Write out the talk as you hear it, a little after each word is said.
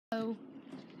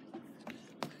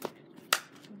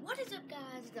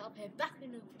up here back in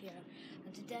another video,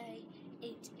 and today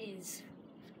it is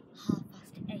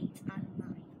 8:30 at night.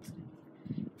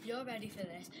 You're ready for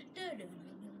this? And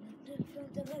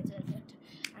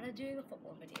I'm doing a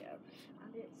football video,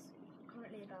 and it's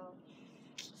currently about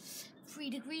 3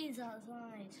 degrees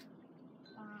outside.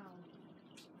 Wow.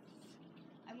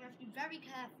 I'm going to have to be very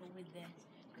careful with this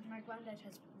because my granddad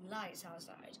has lights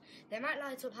outside. They might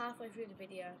light up halfway through the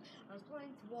video. I was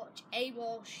planning to watch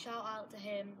AWOL, shout out to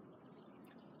him,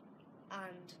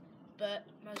 but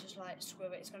I was just like, screw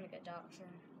it, it's going to get dark soon.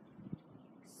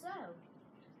 So,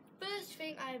 first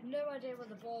thing, I have no idea where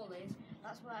the ball is.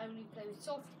 That's why I only play with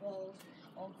soft balls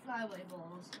or flyaway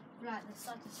balls for like the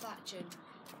satisfaction.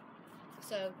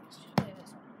 So, let's just play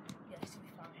this one. Yeah, this will be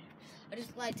fine. I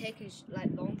just like taking like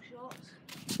long shots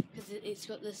because it's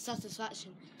got the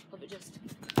satisfaction of it just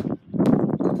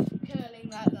curling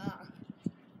like that.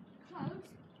 Close.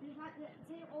 In fact,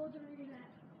 they're ordering it.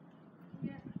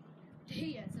 Yeah.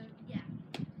 Here, so yeah.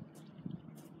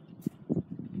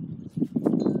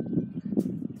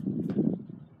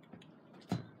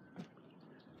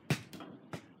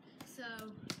 So,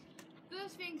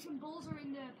 first thing, some balls are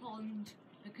in the pond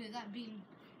because I've been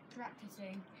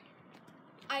practicing.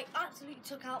 I absolutely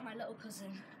took out my little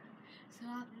cousin. So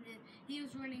what happened is, he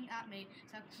was running at me,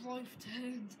 so I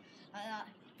turned like that.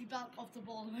 He bounced off the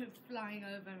ball and went flying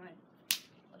over and went,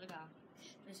 what a guy.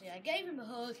 So yeah, I gave him a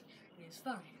hug, and he was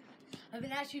fine. I've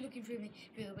been actually looking through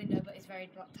the window, but it's very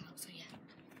blocked out, so yeah.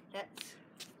 Let's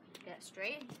get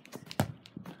straight.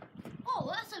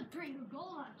 Oh, that's a pretty good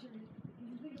goal actually.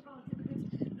 If you think about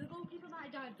it, because the goalkeeper might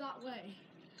have died that way.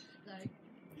 Like,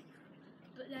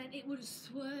 but then it would have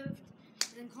swerved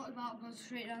and then caught about and gone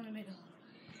straight down the middle.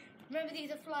 Remember,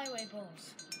 these are flyaway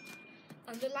balls.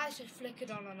 And the lights just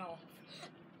flickered on and off.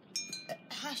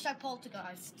 Hashtag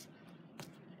poltergeist.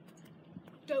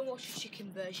 Don't watch the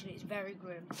chicken version, it's very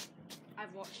grim.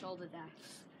 I've watched all the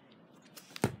deaths.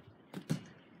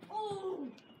 Oh!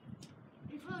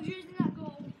 If I was using that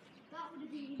goal, that would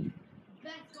have been the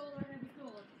best goal I've ever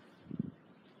scored.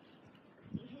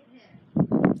 It hit here.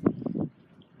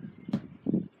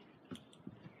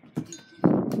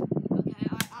 Okay,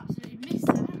 I absolutely missed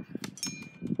that.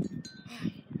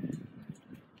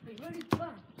 It's really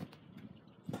fun.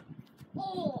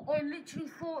 Oh, I literally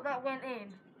thought that went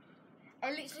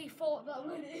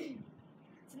in.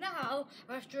 So now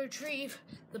I have to retrieve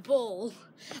the ball.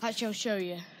 Actually, I'll show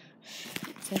you.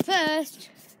 So first,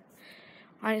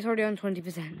 and it's already on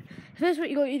 20%. First, what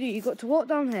you got to do, you got to walk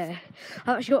down here.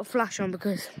 I've actually got a flash on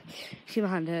because see my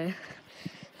hand here.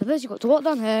 So first, you got to walk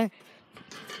down here.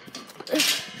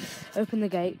 Open the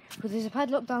gate because there's a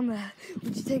padlock down there,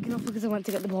 which is taken off because I went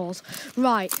to get the balls.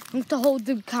 Right, I'm going to hold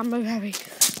the camera very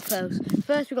close.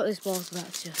 First, we got this ball, so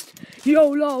that's just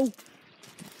YOLO.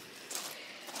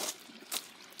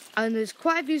 And there's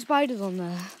quite a few spiders on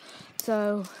there,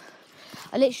 so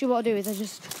I literally what I do is I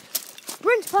just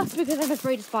sprint past because I'm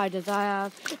afraid of spiders. I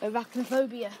have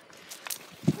arachnophobia.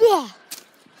 Yeah,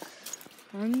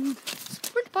 and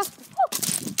sprint past. Oh.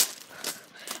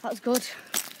 That's good.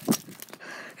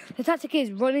 The tactic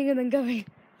is running and then going.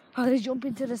 Oh, they jump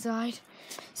into the side.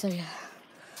 So yeah.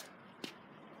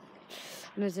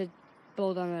 And there's a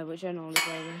ball down there which I normally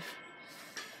play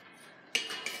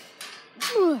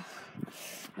with.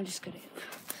 I'm just gonna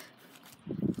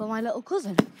for my little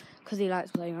cousin because he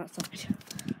likes playing outside.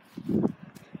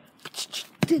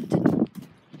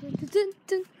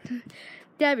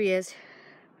 There he is.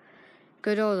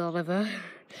 Good old Oliver.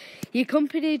 He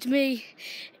accompanied me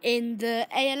in the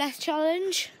ALS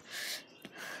challenge.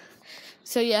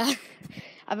 So yeah,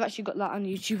 I've actually got that on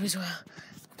YouTube as well.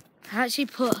 I actually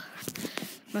put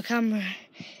my camera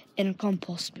in a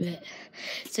compost bit.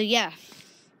 So yeah.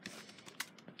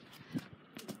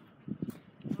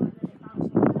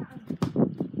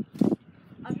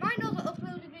 I might not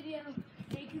upload a video.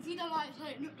 You can see the lights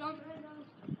lighting up down right now.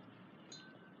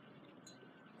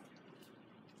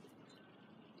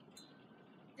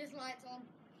 This light's on.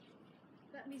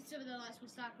 That means some of the lights will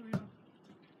start coming on.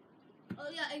 Oh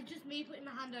yeah, it's just me putting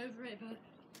my hand over it, but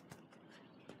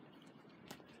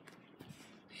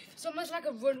it's almost like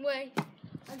a runway.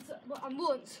 And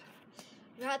once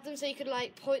we had them so you could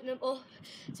like point them up.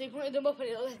 So you pointed them up and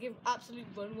it looked like an absolute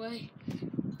runway.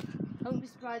 I wouldn't be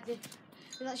surprised if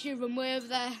there's actually a runway over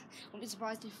there. I wouldn't be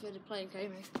surprised if the plane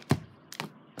came in.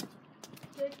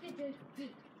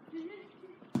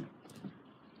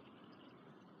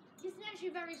 This is actually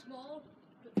very small,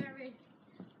 but very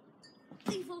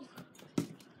evil.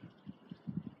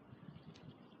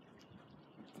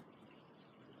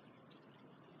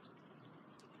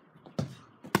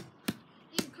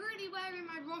 I'm currently wearing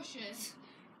my rushes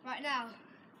right now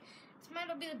This might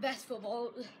not be the best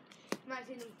football. You might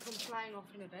see them come flying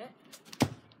off in a bit.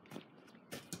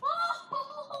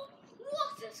 Oh,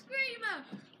 what a screamer!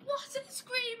 What a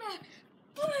screamer!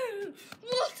 Woo!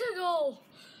 What a goal!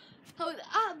 That was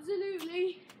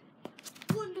absolutely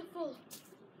wonderful.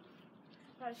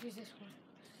 Let's use this one.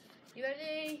 You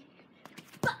ready?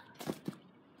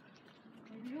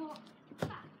 Maybe not.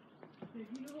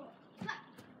 Maybe not.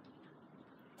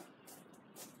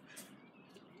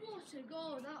 What a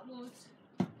goal that was.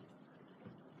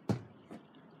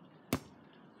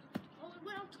 Oh, it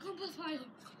went up to compost pile.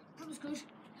 That was good.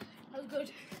 That was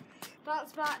good.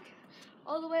 Bounce back.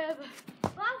 All the way over.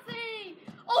 Ralphie!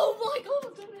 Oh my god,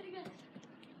 I've done it again.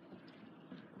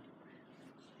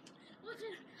 What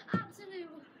an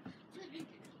absolute flipping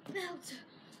belter.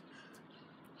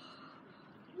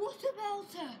 What a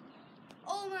belter.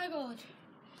 Oh my god.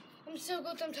 I'm so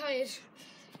goddamn tired.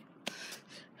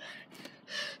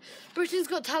 Britain's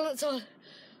Got Talent's on.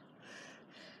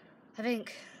 I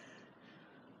think.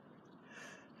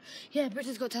 Yeah,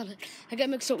 Britain's Got Talent. I get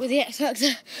mixed up with the X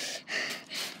Factor.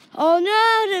 Oh no,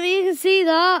 I don't think you can see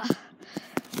that.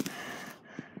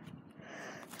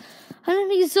 I don't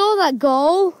think you saw that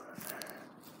goal.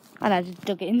 And I just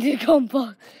dug it into the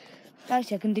compost.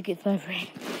 Actually, I can dig it further in.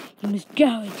 You must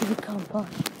go into the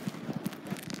compost.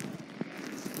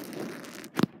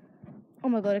 Oh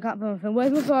my god, I can't find my phone.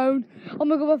 Where's my phone? Oh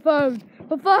my god, my phone!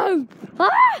 My phone!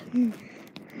 Ah!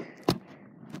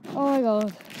 Oh my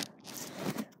god.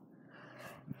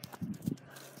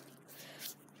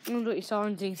 I wonder what you saw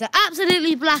on things. They're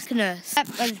absolutely blackness. Yep,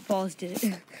 I just paused it.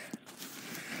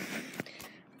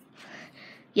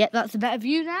 Yep, that's a better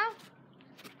view now.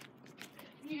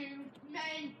 You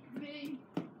made me.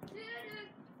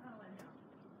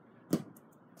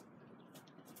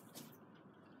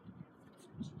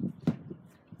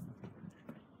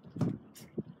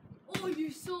 Oh,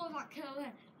 you saw that kill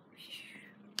there.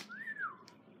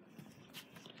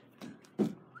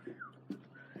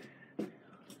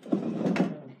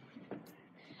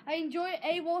 I enjoy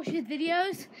A-Wash's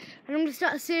videos, and I'm going to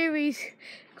start a series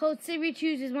called Siri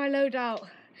Chooses My Loadout.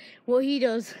 What he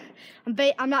does.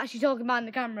 I'm actually talking about in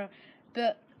the camera,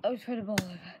 but I was trying to ball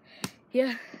over.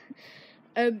 Yeah.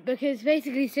 Because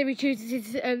basically Siri chooses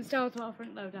his Star Wars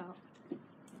front loadout.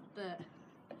 But,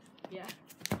 yeah.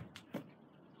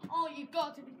 Oh, you've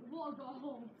got to be. What a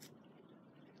goal.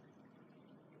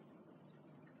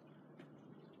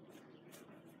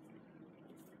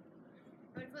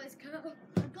 Ready for this curl?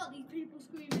 I've got these people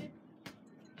screaming.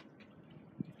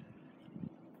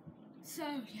 So,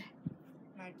 yeah.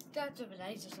 My dad's over there,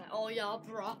 he's just like, oh yeah,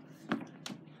 bro.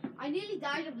 I nearly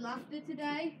died of laughter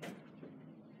today.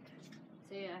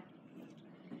 So, yeah.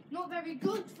 Not very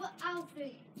good for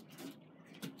Alfie.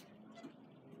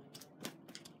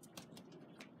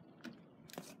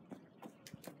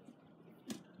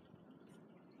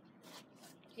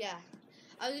 Yeah.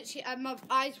 My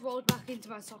eyes rolled back into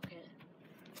my socket.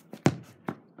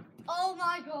 Oh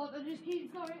my god, I just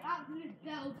keep throwing absolute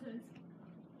belters.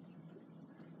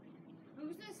 I'm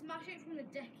just going to smash it from the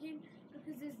decking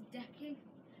because there's decking.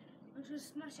 I'm just going to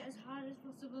smash it as hard as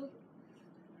possible.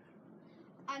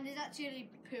 And there's actually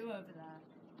poo over there.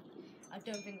 I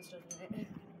don't think it's stuff in it.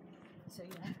 So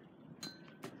yeah.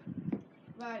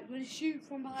 Right, I'm going to shoot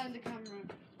from behind the camera.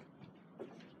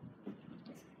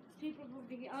 People are probably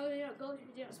thinking, oh, you're not going to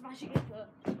do it, smash it, but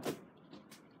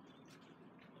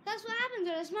that's what happens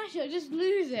when I smash it, I just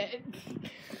lose it.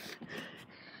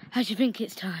 How do you think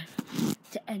it's time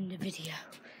to end the video?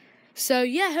 So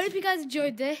yeah, hope you guys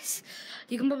enjoyed this.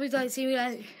 You can probably see me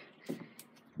like,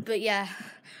 but yeah,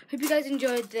 hope you guys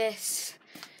enjoyed this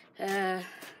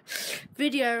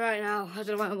video right now. I don't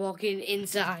know why I'm walking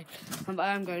inside, but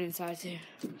I am going inside too.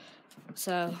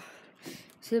 So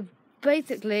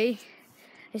basically,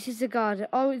 it's just a garden.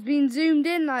 Oh, it's been zoomed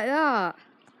in like that.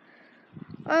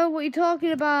 Oh, what are you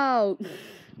talking about?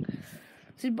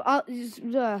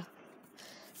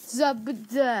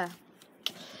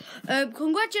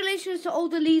 Congratulations to all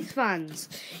the Leeds fans.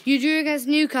 You drew against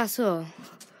Newcastle.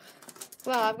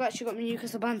 Well, I've actually got my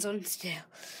Newcastle bands on still.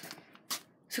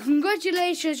 So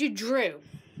congratulations, you drew.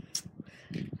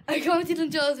 I commented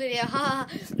on Joel's video, haha,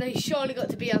 no, you surely got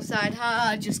to be outside,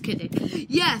 haha, just kidding.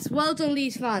 Yes, well done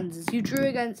Leeds fans. You drew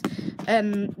against,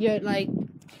 your,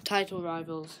 title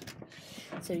rivals.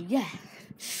 So, yeah.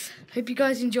 Hope you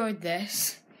guys enjoyed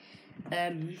this.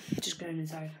 Just going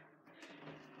inside.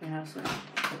 Yeah, so,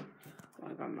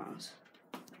 my grandma's.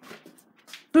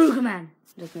 Boogerman!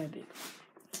 There's no big.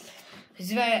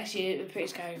 It's actually a pretty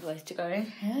scary place to go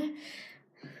in. Yeah?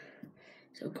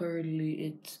 So currently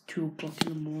it's 2 o'clock in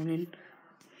the morning.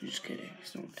 I'm just kidding,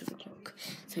 it's not 2 o'clock.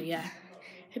 So yeah,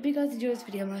 Hope you guys enjoy this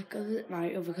video.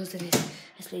 My other cousin is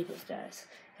asleep upstairs.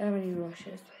 I don't have any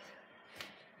rushes.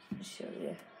 I'll show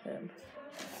you.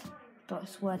 But I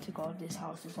swear to God, this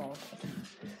house is haunted.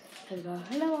 Here we go.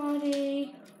 Hello,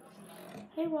 Arnie.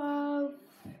 Hey, wow.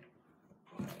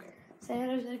 Say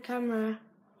hello to the camera.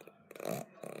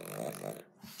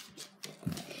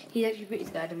 He's actually pretty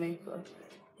scared of me, but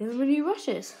he doesn't have any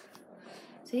rushes.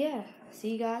 So yeah,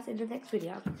 see you guys in the next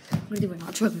video. I'm gonna do an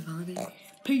outro with Arnie.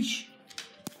 Peace.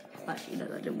 Actually, no,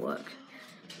 that didn't work.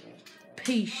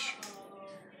 Peace.